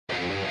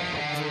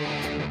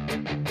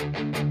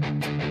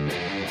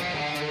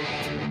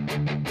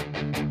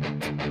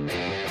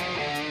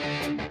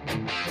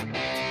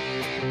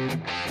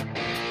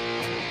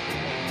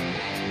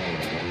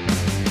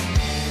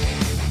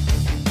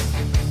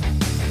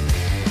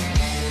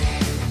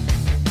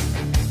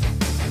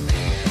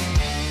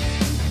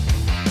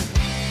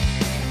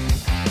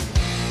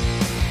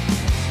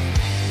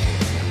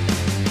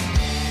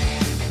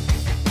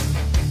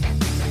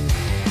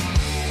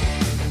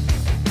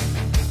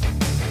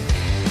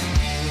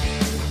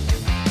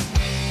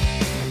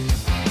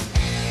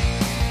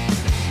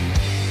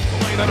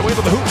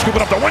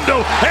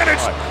and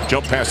it's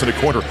jump pass in the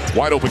corner,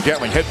 wide open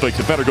Gatling, head fake,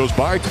 defender goes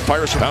by,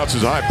 fires,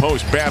 bounces high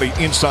post, Batty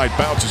inside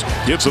bounces,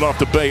 gives it off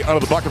to Bay, out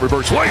of the bucket,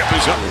 reverse layup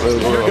is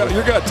up.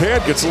 Your guy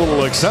Tad gets a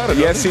little excited.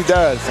 Yes, he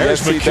does.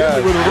 Yes, he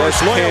does. With a reverse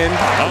layup.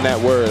 And that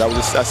word,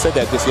 I said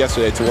that just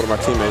yesterday to one of my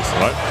teammates.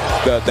 Right.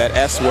 That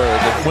S word.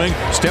 Wing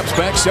steps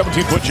back,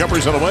 17-foot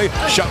jumpers on the way,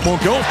 shot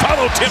won't go,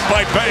 follow tip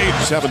by Bay.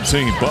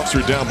 17, buffs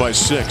her down by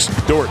 6.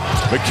 Dort,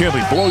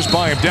 McKinley blows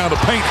by him down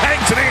the paint,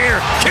 hangs in the air,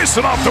 kiss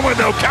it off the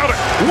window, count it.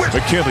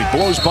 McKinley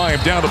blows by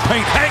him down the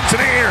paint, hangs in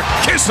the air,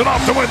 kiss it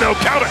off the window,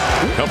 count it.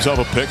 Comes off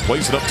a pick,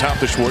 plays it up top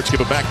to Schwartz, give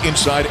it back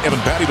inside. Evan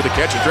Batty with the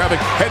catch in traffic,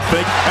 head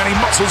fake, and he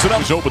muscles it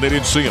up. He's open, they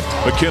didn't see him.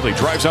 McKinley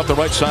drives out the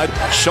right side,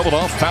 shoveled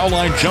off, foul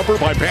line jumper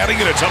by Batty,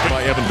 and it's up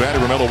by Evan Batty.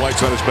 Romello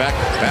White's on his back,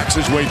 backs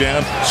his way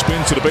down,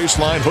 spins to the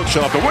baseline, hook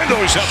shot off the window,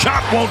 is up.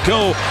 Shot won't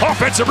go,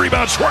 offensive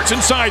rebound, Schwartz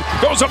inside,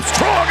 goes up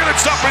strong, and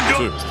it's up and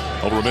good.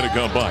 Over a minute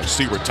gone by.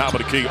 Stewart, top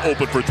of the key,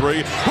 open for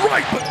 3.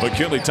 Right,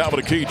 McKinley, top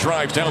of the key,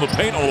 drives down the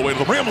paint all the way to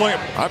the rim.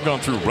 I've gone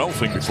through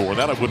Ralphing before, and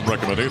that I wouldn't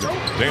recommend either.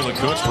 Dalen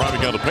Kuntz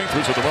driving down the paint,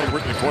 through to the middle,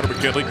 in the corner.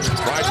 McKinley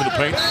drives in the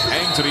paint,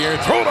 hangs in the air,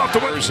 throw it off the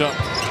windows up.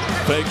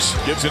 Fakes,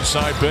 gets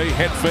inside Bay,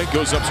 head fake,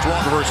 goes up strong,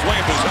 reverse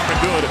layup is up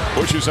and good.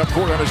 Pushes up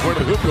court on his way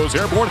to the hoop, goes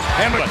airborne,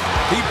 and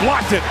he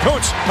blocked it.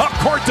 Kuntz up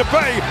court to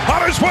Bay,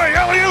 on his way,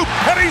 alley-oop,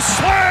 and he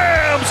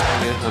slams!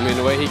 I mean,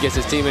 the way he gets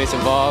his teammates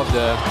involved,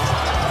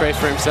 prays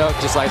for himself,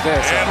 just like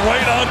this. And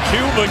right on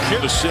cue,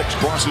 McKinley. The 6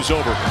 crosses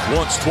over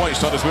once,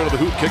 twice on his way to the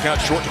hoop, kick out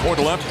short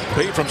corner left,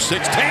 Bay from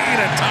 16,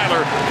 and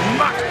Tyler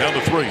knocked down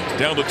to 3,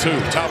 down to 2,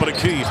 top of the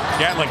key.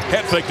 Gatling,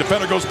 head fake,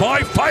 defender goes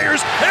by,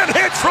 fires, and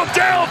hits from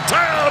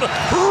downtown.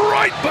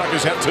 Right back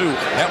is at 2,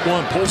 at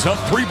 1, pulls up,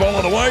 3 ball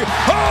on the way.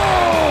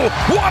 Oh,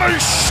 what a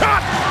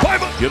shot by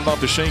get it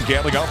off to Shane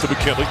Gatling, out to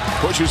McKinley,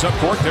 pushes up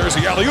court, there's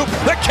the alley-oop,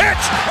 the catch,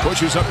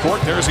 pushes up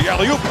court, there's the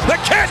alley-oop, the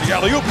catch, the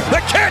alley-oop,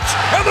 the catch,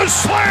 and the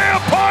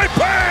slam by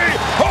Bay,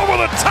 over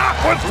the top.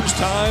 First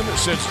time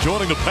since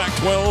joining the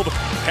Pac-12,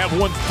 have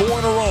won 4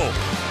 in a row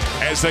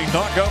as they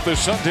knock out the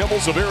Sun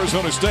Devils of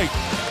Arizona State,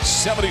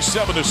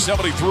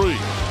 77-73.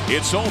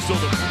 It's also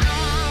the